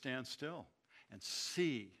need to stand still and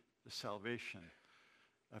see the salvation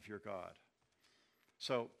of your God.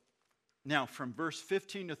 So now from verse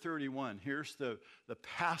 15 to 31, here's the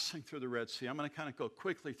passing through the Red Sea. I'm going to kind of go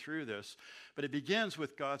quickly through this, but it begins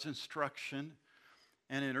with God's instruction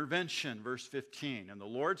and intervention. Verse 15, and the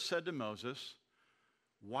Lord said to Moses,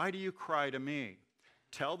 "Why do you cry to me?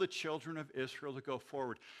 Tell the children of Israel to go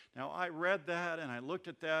forward." Now, I read that and I looked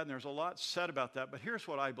at that, and there's a lot said about that, but here's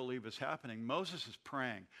what I believe is happening. Moses is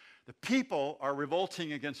praying. The people are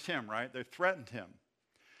revolting against him, right? They've threatened him.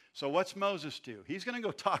 So what's Moses do? He's going to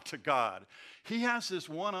go talk to God. He has this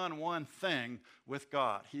one-on-one thing with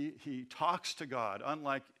God. He talks to God,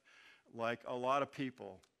 unlike a lot of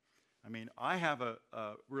people. I mean, I have a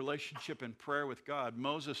relationship in prayer with God.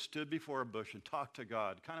 Moses stood before a bush and talked to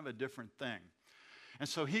God, kind of a different thing. And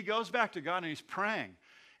so he goes back to God and he's praying.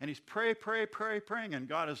 And he's praying. And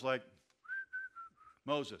God is like,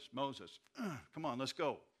 Moses, come on, let's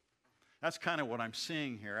go. That's kind of what I'm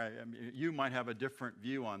seeing here. I mean, you might have a different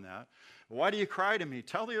view on that. Why do you cry to me?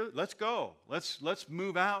 Let's go. Let's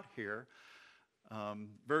move out here.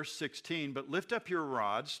 Verse 16, but lift up your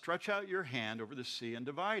rod, stretch out your hand over the sea and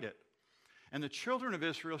divide it. And the children of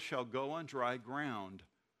Israel shall go on dry ground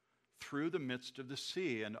through the midst of the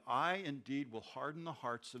sea. And I indeed will harden the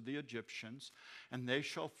hearts of the Egyptians, and they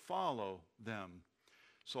shall follow them.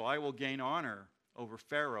 So I will gain honor over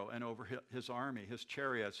Pharaoh and over his army, his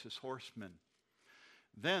chariots, his horsemen.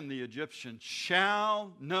 Then the Egyptians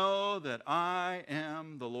shall know that I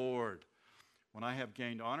am the Lord, when I have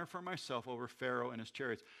gained honor for myself over Pharaoh and his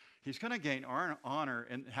chariots. He's going to gain honor.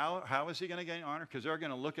 And how is he going to gain honor? Because they're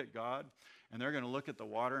going to look at God, and they're going to look at the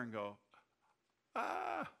water and go,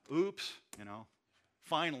 oops,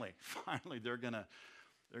 finally, they're going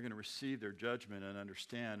to receive their judgment and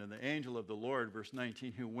understand. And the angel of the Lord, verse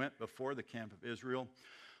 19, who went before the camp of Israel,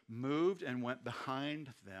 moved and went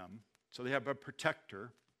behind them. So they have a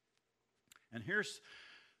protector. And here's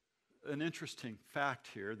an interesting fact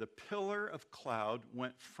here. The pillar of cloud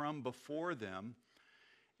went from before them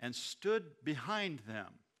and stood behind them.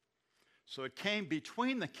 So it came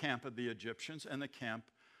between the camp of the Egyptians and the camp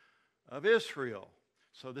of Israel.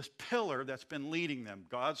 So this pillar that's been leading them,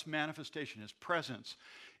 God's manifestation, his presence,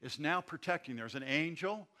 is now protecting. There's an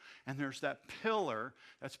angel, and there's that pillar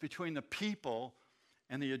that's between the people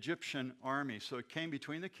and the Egyptian army. So it came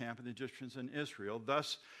between the camp of the Egyptians and Israel.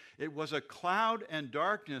 Thus, it was a cloud and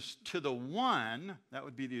darkness to the one, that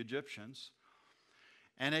would be the Egyptians,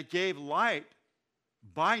 and it gave light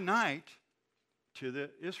by night to the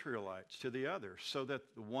Israelites, to the other, so that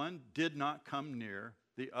the one did not come near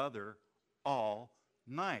the other all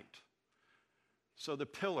night. So the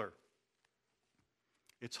pillar,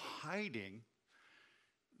 it's hiding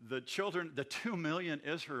the 2 million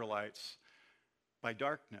Israelites by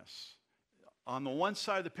darkness. On the one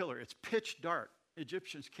side of the pillar, it's pitch dark.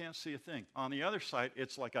 Egyptians can't see a thing. On the other side,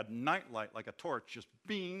 it's like a nightlight, like a torch, just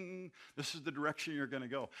bing. This is the direction you're going to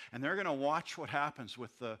go. And they're going to watch what happens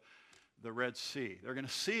with the Red Sea. They're going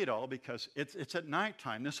to see it all because it's at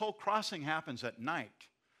nighttime. This whole crossing happens at night.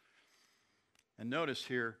 And notice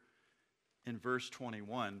here in verse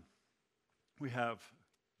 21, we have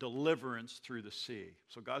deliverance through the sea.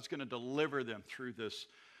 So God's going to deliver them through this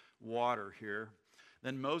water here.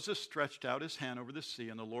 Then Moses stretched out his hand over the sea,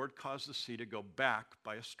 and the Lord caused the sea to go back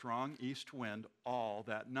by a strong east wind all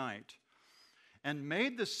that night, and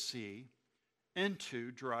made the sea into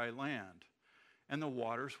dry land, and the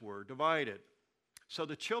waters were divided. So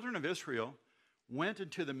the children of Israel went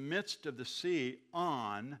into the midst of the sea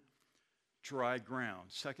on dry ground.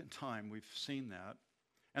 Second time we've seen that.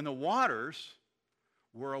 And the waters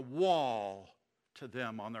were a wall to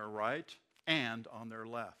them on their right and on their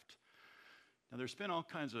left. Now, there's been all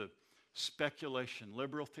kinds of speculation,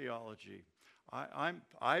 liberal theology.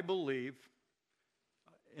 I believe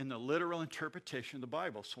in the literal interpretation of the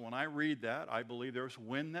Bible. So when I read that, I believe there was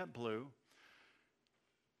wind that blew.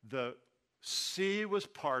 The sea was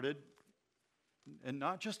parted, and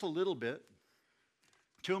not just a little bit.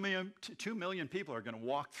 2 million people are going to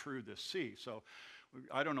walk through this sea. So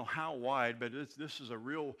I don't know how wide, but this is a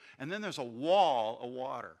real... And then there's a wall of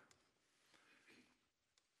water.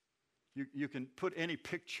 You can put any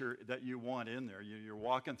picture that you want in there. You're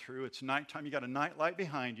walking through. It's nighttime. You got a night light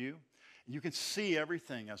behind you. You can see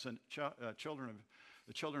everything as the children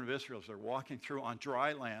of Israel, as they're walking through on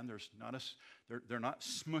dry land. They're not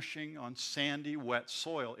smushing on sandy, wet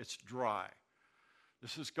soil. It's dry.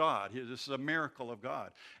 This is God. This is a miracle of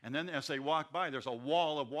God. And then as they walk by, there's a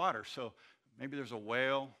wall of water. So maybe there's a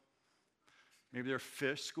whale. Maybe there are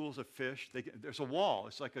fish, schools of fish. There's a wall.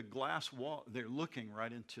 It's like a glass wall. They're looking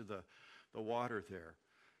right into the water there.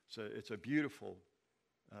 So it's a beautiful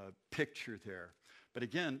picture there. But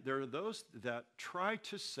again, there are those that try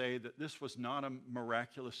to say that this was not a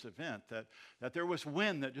miraculous event, that there was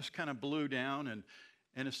wind that just kind of blew down, and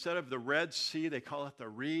instead of the Red Sea, they call it the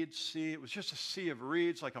Reed Sea. It was just a sea of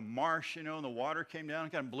reeds, like a marsh, and the water came down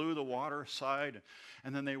and kind of blew the water aside,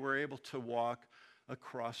 and then they were able to walk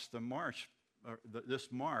across the marsh. This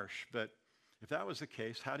marsh. But if that was the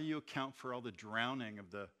case, how do you account for all the drowning of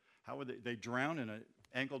how would they drown in an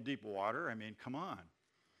ankle-deep water? I mean, come on.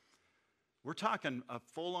 We're talking a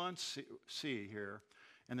full-on sea here,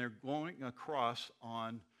 and they're going across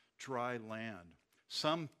on dry land.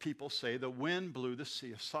 Some people say the wind blew the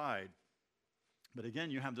sea aside. But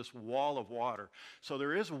again, you have this wall of water. So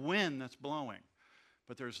there is wind that's blowing,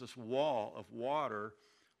 but there's this wall of water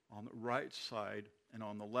on the right side and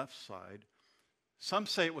on the left side. Some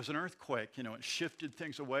say it was an earthquake, it shifted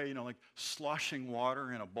things away, like sloshing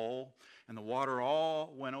water in a bowl, and the water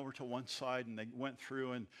all went over to one side, and they went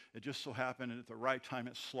through, and it just so happened at the right time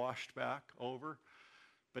it sloshed back over.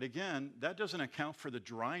 But again, that doesn't account for the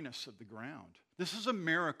dryness of the ground. This is a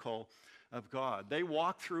miracle of God. They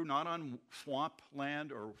walked through not on swamp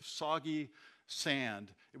land or soggy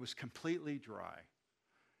sand. It was completely dry.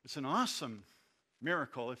 It's an awesome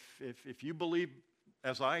miracle if you believe,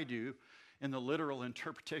 as I do, in the literal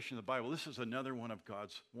interpretation of the Bible. This is another one of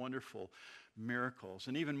God's wonderful miracles.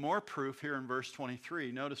 And even more proof here in verse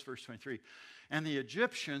 23. Notice verse 23. And the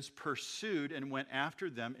Egyptians pursued and went after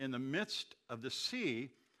them in the midst of the sea,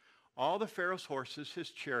 all the Pharaoh's horses, his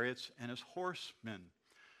chariots, and his horsemen.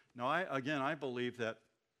 Now, I believe that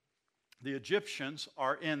the Egyptians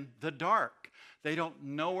are in the dark. They don't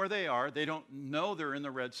know where they are. They don't know they're in the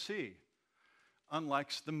Red Sea.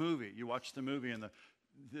 Unlike the movie. You watch the movie and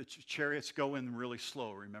the chariots go in really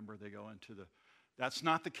slow. Remember, they go into that's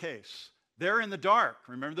not the case. They're in the dark.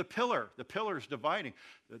 Remember the pillar. The pillar is dividing.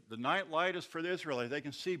 The night light is for the Israelites. They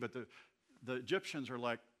can see, but the Egyptians are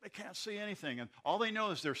like, they can't see anything. And all they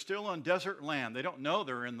know is they're still on desert land. They don't know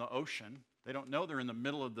they're in the ocean. They don't know they're in the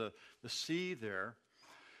middle of the sea there.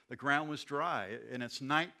 The ground was dry, and it's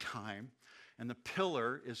nighttime, and the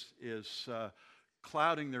pillar is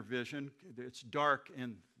clouding their vision. It's dark,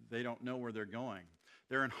 and they don't know where they're going.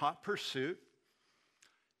 They're in hot pursuit.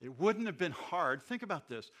 It wouldn't have been hard. Think about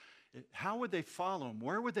this. How would they follow them?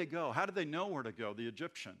 Where would they go? How did they know where to go, the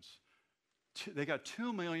Egyptians? They got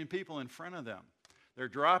 2 million people in front of them. They're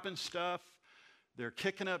dropping stuff. They're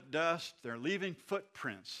kicking up dust. They're leaving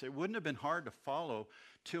footprints. It wouldn't have been hard to follow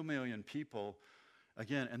 2 million people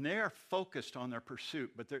Again, and they are focused on their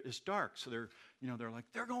pursuit, but it's dark, so they're like,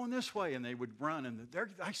 they're going this way, and they would run, and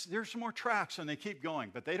there's some more tracks, and they keep going,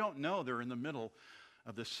 but they don't know they're in the middle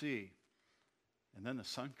of the sea. And then the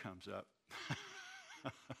sun comes up.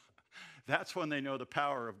 That's when they know the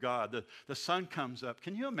power of God. The sun comes up.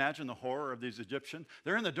 Can you imagine the horror of these Egyptians?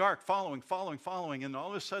 They're in the dark, following, and all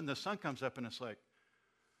of a sudden the sun comes up, and it's like,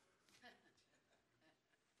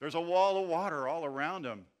 there's a wall of water all around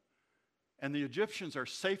them. And the Egyptians are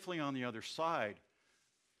safely on the other side.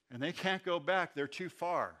 And they can't go back. They're too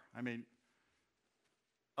far. I mean,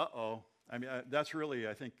 that's really,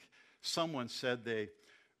 I think, someone said they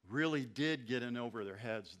really did get in over their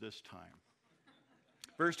heads this time.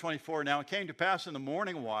 Verse 24, now it came to pass in the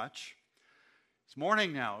morning watch, it's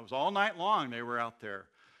morning now, it was all night long they were out there,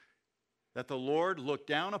 that the Lord looked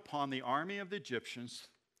down upon the army of the Egyptians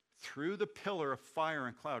through the pillar of fire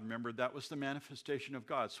and cloud. Remember, that was the manifestation of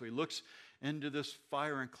God. So he looks into this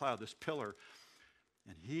fire and cloud, this pillar,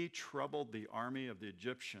 and he troubled the army of the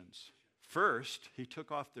Egyptians. First, he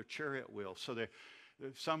took off their chariot wheels.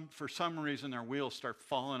 So for some reason, their wheels start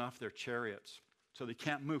falling off their chariots. So they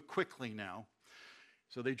can't move quickly now.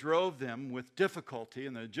 So they drove them with difficulty,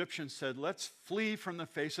 and the Egyptians said, let's flee from the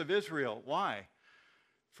face of Israel. Why?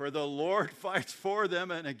 For the Lord fights for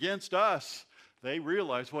them and against us. They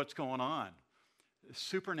realize what's going on.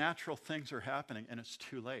 Supernatural things are happening, and it's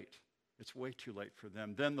too late. It's way too late for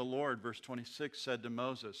them. Then the Lord, verse 26, said to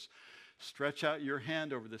Moses, stretch out your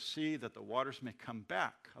hand over the sea that the waters may come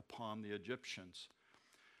back upon the Egyptians.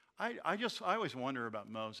 I always wonder about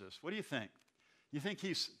Moses. What do you think? You think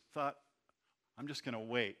he's thought, I'm just going to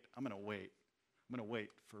wait. I'm going to wait.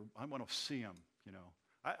 I want to see him,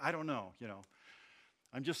 I don't know,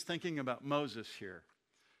 I'm just thinking about Moses here.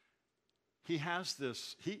 He has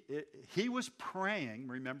this, he was praying,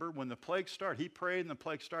 remember, when the plague started. He prayed and the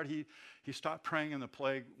plague started. He stopped praying and the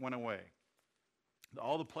plague went away.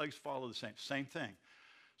 All the plagues follow the same thing.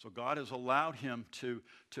 So God has allowed him to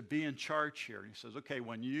be in charge here. He says, okay,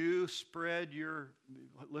 when you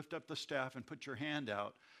lift up the staff and put your hand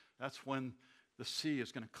out, that's when the sea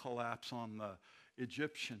is going to collapse on the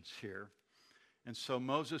Egyptians here. And so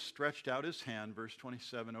Moses stretched out his hand, verse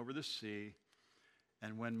 27, over the sea.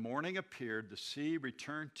 And when morning appeared, the sea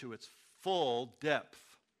returned to its full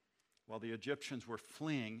depth while the Egyptians were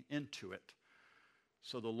fleeing into it.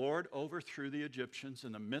 So the Lord overthrew the Egyptians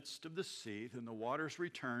in the midst of the sea, and the waters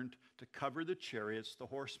returned to cover the chariots, the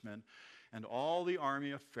horsemen, and all the army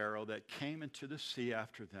of Pharaoh that came into the sea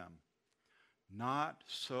after them. Not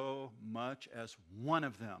so much as one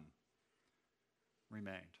of them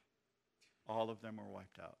remained. All of them were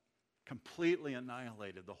wiped out, completely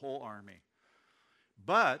annihilated, the whole army.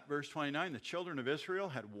 But, verse 29, the children of Israel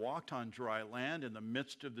had walked on dry land in the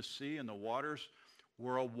midst of the sea, and the waters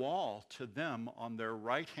were a wall to them on their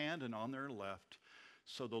right hand and on their left.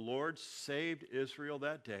 So the Lord saved Israel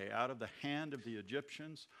that day out of the hand of the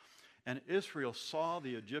Egyptians, and Israel saw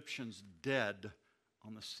the Egyptians dead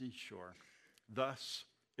on the seashore. Thus,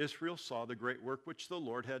 Israel saw the great work which the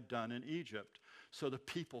Lord had done in Egypt. So the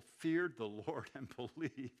people feared the Lord and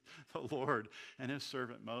believed the Lord and his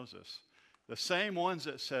servant Moses. The same ones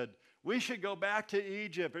that said, we should go back to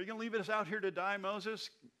Egypt. Are you going to leave us out here to die, Moses?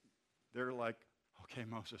 They're like, okay,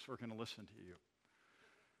 Moses, we're going to listen to you.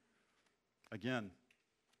 Again,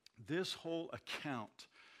 this whole account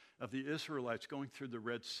of the Israelites going through the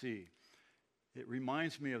Red Sea, it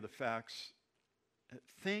reminds me of the facts that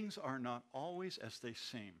things are not always as they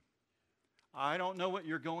seem. I don't know what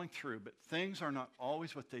you're going through, but things are not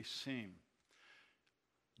always what they seem.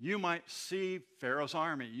 You might see Pharaoh's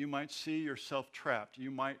army. You might see yourself trapped. And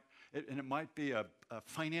it might be a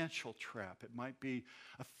financial trap. It might be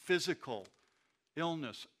a physical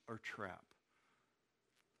illness or trap.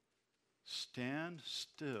 Stand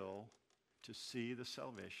still to see the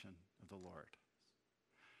salvation of the Lord.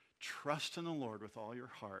 Trust in the Lord with all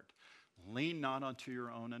your heart. Lean not unto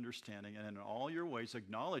your own understanding, and in all your ways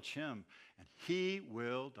acknowledge him, and he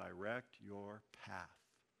will direct your path.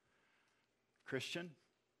 Christian,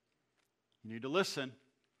 you need to listen.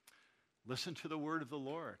 Listen to the word of the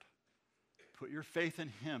Lord. Put your faith in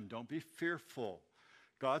him. Don't be fearful.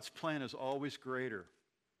 God's plan is always greater.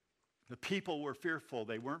 The people were fearful.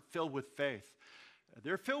 They weren't filled with faith.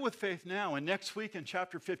 They're filled with faith now. And next week in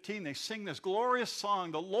chapter 15, they sing this glorious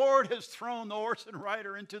song, the Lord has thrown the horse and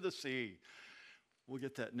rider into the sea. We'll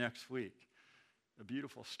get that next week. A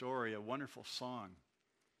beautiful story, a wonderful song.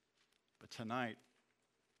 But tonight,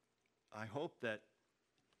 I hope that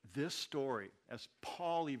this story, as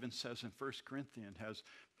Paul even says in 1 Corinthians, has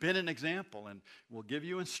been an example and will give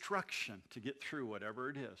you instruction to get through whatever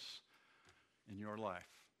it is in your life.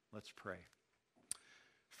 Let's pray.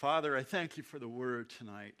 Father, I thank you for the word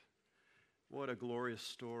tonight. What a glorious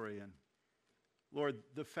story. And Lord,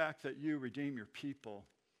 the fact that you redeem your people,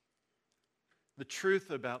 the truth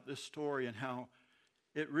about this story and how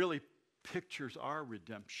it really pictures our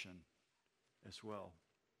redemption as well.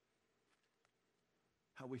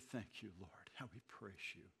 How we thank you, Lord. How we praise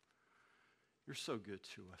you. You're so good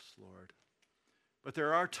to us, Lord. But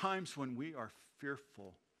there are times when we are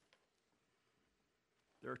fearful.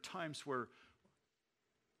 There are times where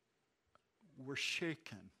we're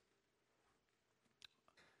shaken.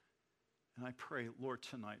 And I pray, Lord,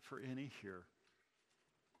 tonight for any here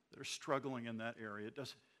that are struggling in that area. It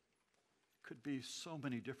could be so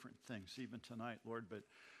many different things even tonight, Lord, but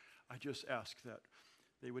I just ask that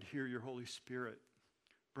they would hear your Holy Spirit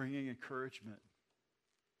bringing encouragement.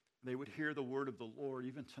 They would hear the word of the Lord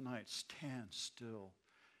even tonight. Stand still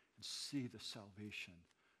and see the salvation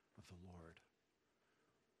of the Lord.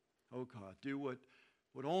 Oh God, do what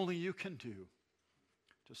only you can do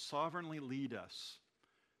to sovereignly lead us.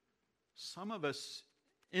 Some of us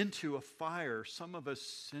into a fire, some of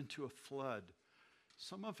us into a flood,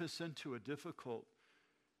 some of us into a difficult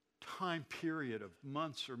time period of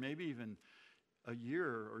months or maybe even a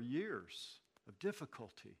year or years of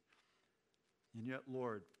difficulty. And yet,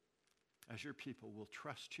 Lord, as your people will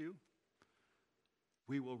trust you,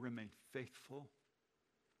 we will remain faithful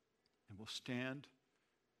and will stand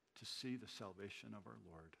to see the salvation of our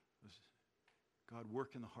Lord. God,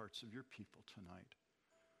 work in the hearts of your people tonight.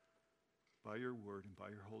 By your word and by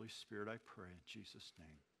your Holy Spirit, I pray in Jesus'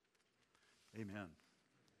 name. Amen.